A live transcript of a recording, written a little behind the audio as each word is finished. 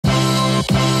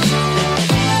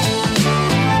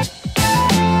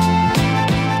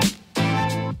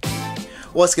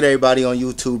What's good, everybody on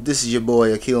YouTube? This is your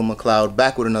boy Akil McLeod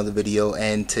back with another video,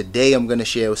 and today I'm going to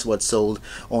share what's sold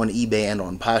on eBay and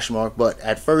on Poshmark. But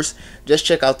at first, just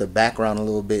check out the background a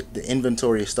little bit. The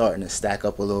inventory is starting to stack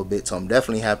up a little bit, so I'm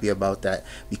definitely happy about that,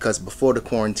 because before the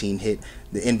quarantine hit,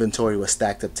 the inventory was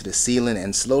stacked up to the ceiling,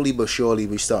 and slowly but surely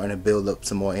we're starting to build up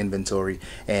some more inventory,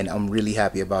 and I'm really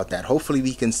happy about that. Hopefully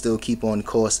we can still keep on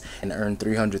course and earn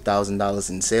 $300,000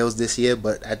 in sales this year,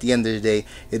 but at the end of the day,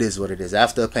 it is what it is.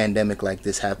 After a pandemic like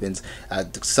this happens,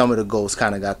 some of the goals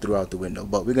kind of got thrown out the window,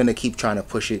 but we're going to keep trying to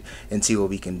push it and see what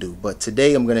we can do. But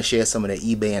today I'm going to share some of the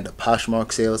eBay and the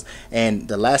Poshmark sales, and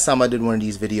the last time I did one of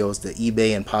these videos, the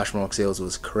eBay and Poshmark sales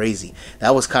was crazy.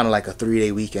 That was kind of like a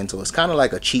 3-day weekend, so it's kind of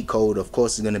like a cheat code. Of course,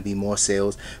 it's going to be more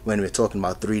sales when we're talking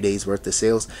about 3 days worth of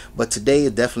sales, but today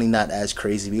is definitely not as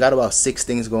crazy. We got about 6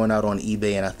 things going out on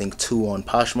eBay and I think 2 on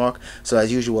Poshmark. So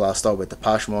as usual, I'll start with the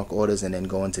Poshmark orders and then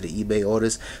go into the eBay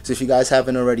orders. So if you guys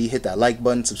haven't already, hit that like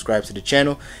button, subscribe to the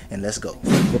channel, and let's go.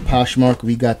 For Poshmark,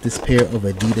 we got this pair of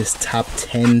Adidas top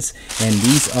 10s, and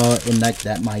these are in like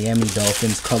that Miami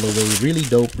Dolphins colorway. Really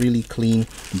dope, really clean,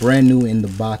 brand new in the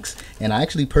box. And I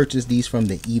actually purchased these from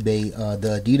the eBay,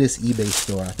 the Adidas eBay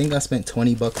store. I think I spent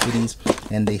 20 bucks for these,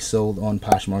 and they sold on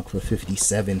Poshmark for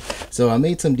 57. So I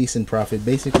made some decent profit,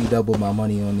 basically doubled my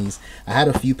money on these. I had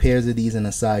a few pairs of these in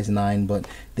a size 9, but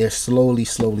they're slowly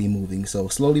moving. So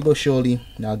slowly but surely,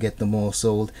 I'll get them all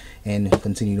sold and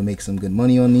continue to make some good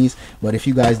money on these. But if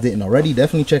you guys didn't already,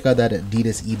 definitely check out that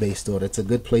Adidas eBay store. That's a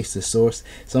good place to source.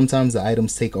 Sometimes the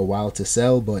items take a while to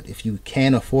sell, but if you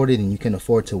can afford it and you can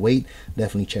afford to wait,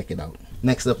 definitely check it out.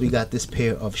 Next up, we got this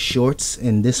pair of shorts,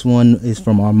 and this one is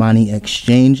from Armani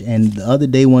Exchange, and the other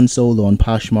day one sold on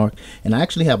Poshmark, and I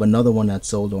actually have another one that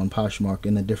sold on Poshmark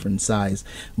in a different size,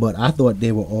 but I thought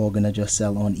they were all gonna just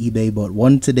sell on eBay. But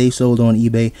one today sold on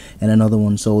eBay and another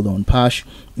one sold on Posh,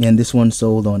 and this one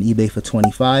sold on eBay for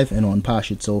 25 and on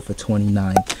Posh it sold for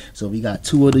 29. So we got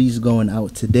 2 of these going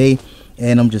out today,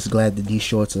 and I'm just glad that these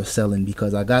shorts are selling,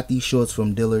 because I got these shorts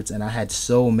from Dillard's and I had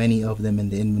so many of them in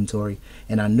the inventory,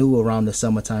 and I knew around the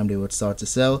summertime they would start to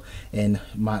sell, and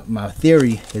my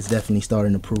theory is definitely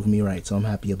starting to prove me right, so I'm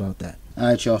happy about that.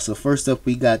 Alright y'all, so first up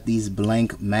we got these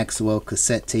blank Maxwell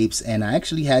cassette tapes, and I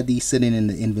actually had these sitting in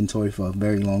the inventory for a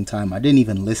very long time. I didn't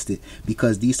even list it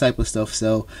because these type of stuff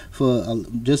sell for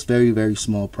just very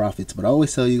small profits, but I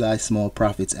always tell you guys small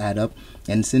profits add up.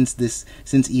 And since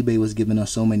eBay was giving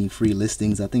us so many free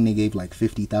listings, I think they gave like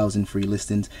 50,000 free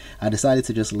listings, I decided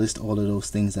to just list all of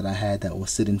those things that I had that was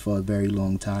sitting for a very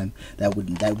long time that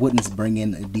wouldn't bring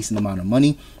in a decent amount of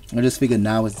money. I just figured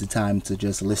now is the time to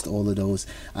just list all of those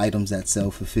items that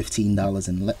sell for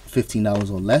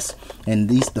 $15 or less. And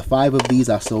the 5 of these,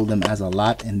 I sold them as a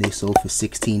lot, and they sold for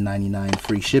 $16.99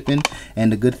 free shipping.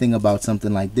 And the good thing about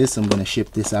something like this, I'm going to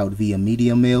ship this out via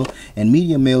media mail, and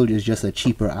media mail is just a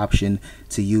cheaper option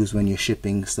to use when you're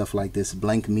shipping stuff like this.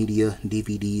 Blank media,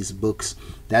 DVDs, books,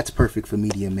 that's perfect for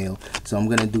media mail. So I'm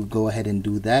gonna go ahead and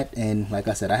do that. And like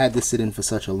I said, I had this sitting for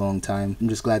such a long time. I'm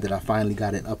just glad that I finally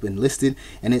got it up and listed,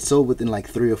 and it sold within like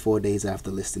 3 or 4 days after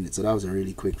listing it, so that was a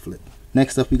really quick flip.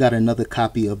 Next up, we got another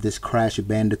copy of this Crash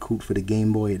Bandicoot for the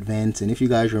Game Boy Advance, and if you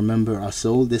guys remember, I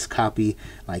sold this copy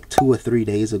like 2 or 3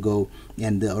 days ago,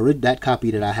 and that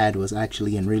copy that I had was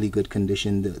actually in really good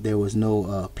condition. There was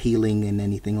no peeling and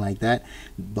anything like that.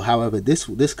 But however,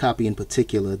 this copy in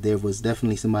particular, there was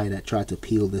definitely somebody that tried to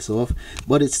peel this off,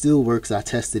 but it still works. I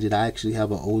tested it. I actually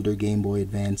have an older Game Boy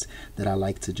Advance that I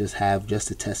like to just have just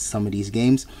to test some of these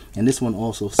games, and this one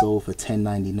also sold for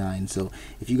 $10.99. So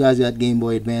if you guys got Game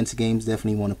Boy Advance games,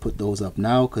 definitely want to put those up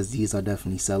now, because these are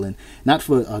definitely selling, not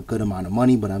for a good amount of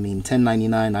money, but I mean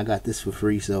 $10.99, I got this for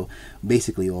free, so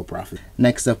basically all profit.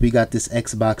 Next up, we got this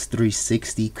Xbox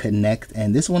 360 Connect,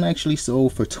 and this one actually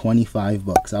sold for 25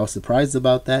 bucks. I was surprised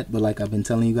about that, but like I've been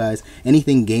telling you guys,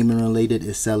 anything gaming related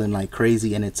is selling like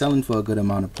crazy, and it's selling for a good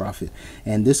amount of profit.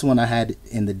 And this one I had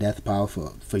in the death pile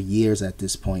for years at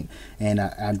this point, and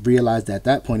I realized at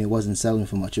that point it wasn't selling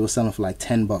for much. It was selling for like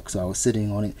 10 bucks, so I was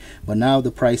sitting on it, but now the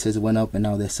price has went up and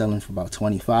now they're selling for about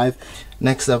 25.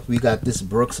 Next up, we got this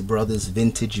Brooks Brothers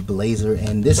vintage blazer,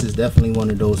 and this is definitely one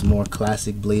of those more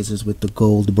classic blazers with the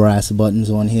gold brass buttons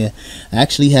on here. I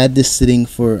actually had this sitting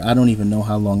for, I don't even know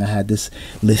how long I had this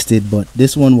listed, but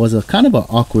this one was a kind of an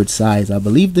awkward size. I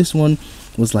believe this one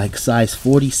was like size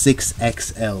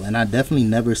 46XL, and I definitely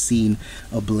never seen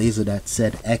a blazer that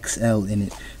said XL in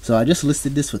it. So I just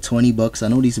listed this for 20 bucks. I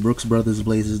know these Brooks Brothers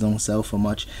blazers don't sell for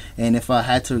much, and if I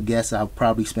had to guess, I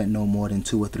probably spent no more than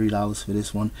 $2 or $3 for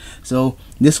this one. So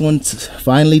this one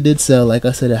finally did sell. Like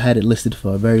I said, I had it listed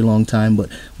for a very long time, but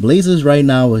blazers right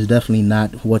now is definitely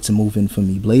not what's moving for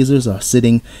me. Blazers are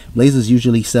sitting. Blazers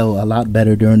usually sell a lot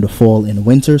better during the fall and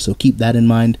winter, so keep that in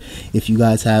mind. If you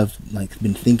guys have like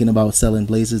been thinking about selling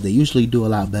blazers, they usually do a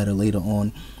lot better later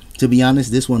on. To be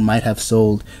honest, this one might have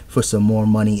sold for some more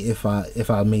money if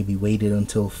I maybe waited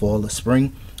until fall or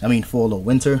spring. I mean fall or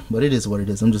winter, but it is what it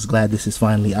is. I'm just glad this is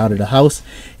finally out of the house,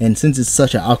 and since it's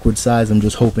such an awkward size, I'm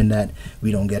just hoping that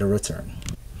we don't get a return.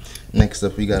 Next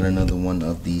up, we got another one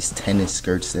of these tennis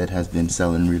skirts that has been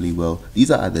selling really well. These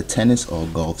are either tennis or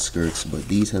golf skirts, but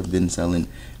these have been selling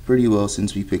pretty well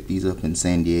since we picked these up in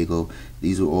San Diego.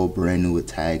 These were all brand new with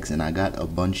tags, and I got a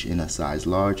bunch in a size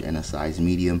large and a size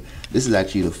medium. This is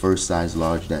actually the first size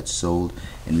large that sold,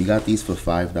 and we got these for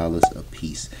 $5 a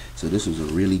piece. So this was a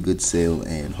really good sale,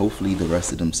 and hopefully the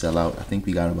rest of them sell out. I think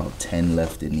we got about 10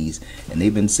 left in these, and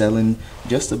they've been selling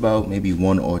just about maybe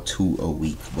 1 or 2 a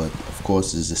week. But of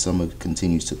course, as the summer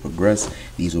continues to progress,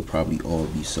 these will probably all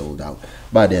be sold out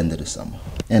by the end of the summer.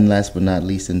 And last but not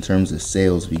least, in terms of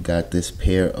sales, we got this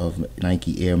pair of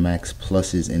Nike Air Max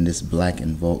Pluses in this black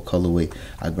and vault colorway.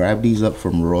 I grabbed these up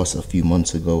from Ross a few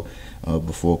months ago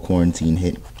before quarantine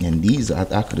hit, and these I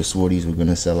could have swore these were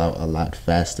gonna sell out a lot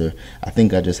faster. I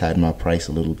think I just had my price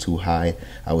a little too high.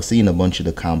 I was seeing a bunch of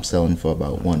the comps selling for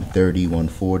about 130,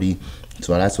 140.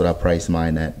 So that's what I priced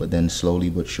mine at, but then slowly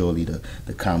but surely the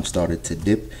comp started to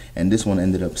dip, and this one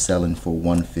ended up selling for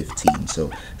 $115.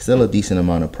 So still a decent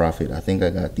amount of profit. I think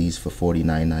I got these for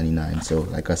 $49.99. So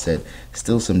like I said,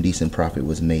 still some decent profit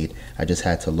was made. I just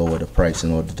had to lower the price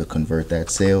in order to convert that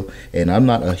sale. And I'm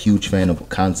not a huge fan of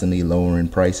constantly lowering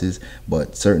prices,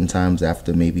 but certain times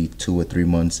after maybe 2 or 3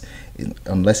 months,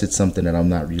 unless it's something that I'm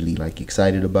not really like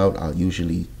excited about, I'll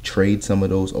usually trade some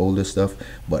of those older stuff.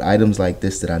 But items like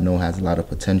this that I know has a lot of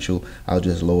potential, I'll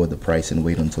just lower the price and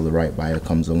wait until the right buyer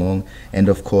comes along. And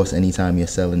of course, anytime you're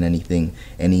selling anything,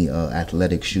 any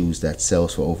athletic shoes that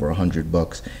sells for over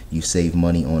 $100, you save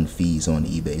money on fees on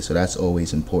eBay. So that's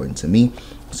always important to me.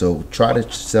 So try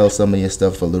to sell some of your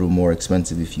stuff a little more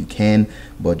expensive if you can,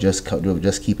 but just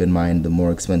keep in mind, the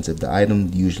more expensive the item,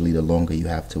 usually the longer you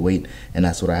have to wait, and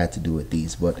that's what I had to do with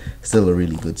these. But still a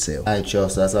really good sale. Alright y'all,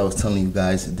 so as I was telling you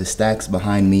guys, the stacks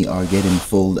behind me are getting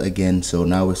full again, so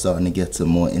now we're starting to get some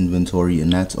more inventory,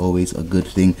 and that's always a good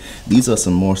thing. These are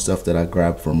some more stuff that I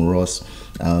grabbed from Ross.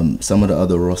 Some of the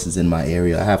other Rosses in my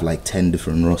area, I have like 10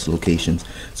 different Ross locations,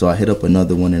 so I hit up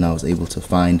another one and I was able to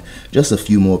find just a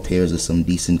few more pairs of some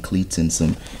decent cleats and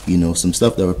some, you know, some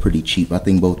stuff that were pretty cheap. I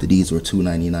think both of these were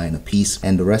 $2.99 a piece,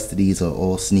 and the rest of these are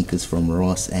all sneakers from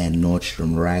Ross and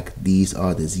Nordstrom Rack. These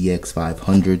are the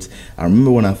ZX500s. I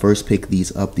remember when I first picked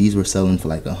these up, these were selling for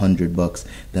like $100.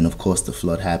 Then of course the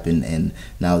flood happened, and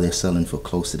now they're selling for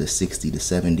closer to 60 to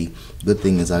 70. Good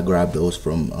thing is I grabbed those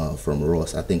from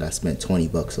Ross. I think I spent 20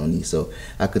 bucks on these, so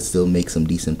I could still make some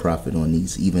decent profit on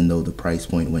these even though the price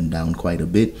point went down quite a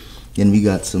bit. Then we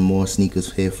got some more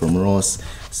sneakers here from Ross,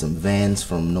 some Vans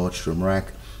from Nordstrom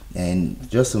Rack, and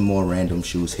just some more random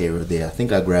shoes here or there. I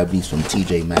think I grabbed these from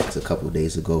TJ Maxx a couple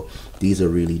days ago. These are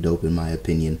really dope in my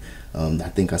opinion. I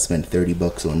think I spent 30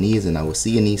 bucks on these, and I was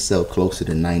seeing these sell closer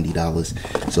to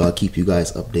 $90. So I'll keep you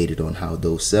guys updated on how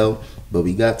those sell. But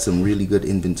we got some really good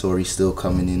inventory still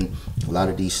coming in. A lot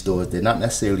of these stores, they're not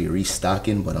necessarily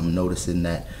restocking, but I'm noticing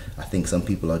that I think some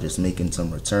people are just making some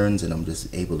returns, and I'm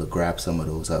just able to grab some of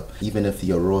those up. Even if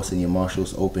your Ross and your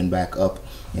Marshalls open back up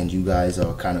and you guys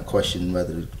are kind of questioning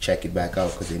whether to check it back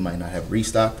out because they might not have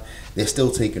restocked, they're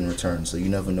still taking returns. So you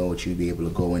never know what you'll be able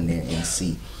to go in there and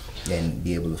see and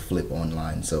be able to flip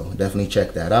online. So definitely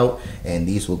check that out. And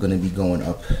these were going to be going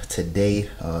up today.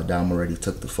 Dom already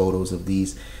took the photos of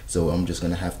these, so I'm just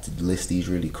going to have to list these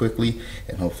really quickly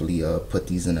and hopefully put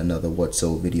these in another what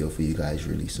sold video for you guys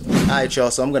really soon. Alright y'all,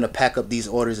 so I'm going to pack up these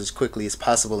orders as quickly as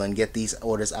possible and get these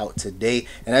orders out today.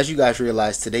 And as you guys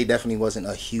realize, today definitely wasn't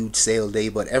a huge sale day,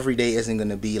 but every day isn't going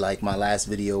to be like my last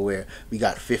video where we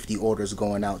got 50 orders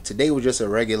going out. Today was just a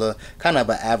regular kind of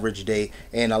an average day,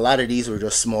 and a lot of these were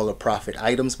just smaller smaller profit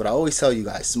items, but I always tell you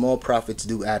guys, small profits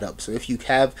do add up. So if you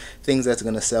have things that's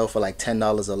going to sell for like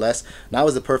 $10 or less, now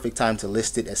is the perfect time to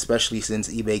list it, especially since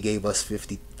eBay gave us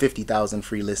 50,000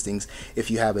 free listings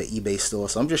if you have an eBay store.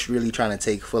 So I'm just really trying to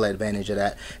take full advantage of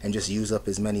that and just use up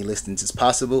as many listings as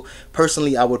possible.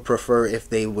 Personally, I would prefer if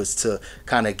they was to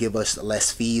kind of give us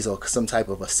less fees or some type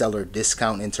of a seller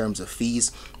discount in terms of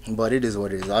fees, but it is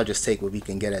what it is. I'll just take what we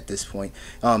can get at this point.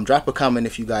 Drop a comment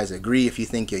if you guys agree, if you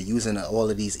think you're using all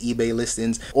of these eBay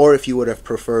listings, or if you would have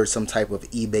preferred some type of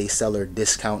eBay seller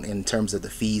discount in terms of the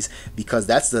fees, because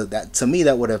that to me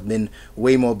that would have been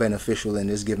way more beneficial than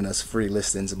just giving us free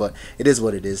listings. But it is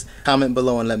what it is. Comment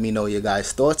below and let me know your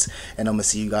guys' thoughts, and I'm gonna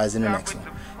see you guys in the next one.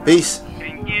 Peace.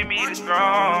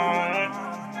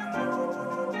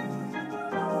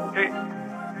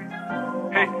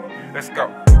 Hey, let's go.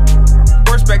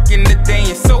 Worst back in the day,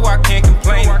 and so I can't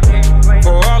complain.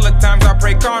 For all the times I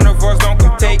pray carnivores don't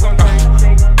come take.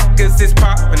 Cause it's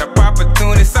poppin' up.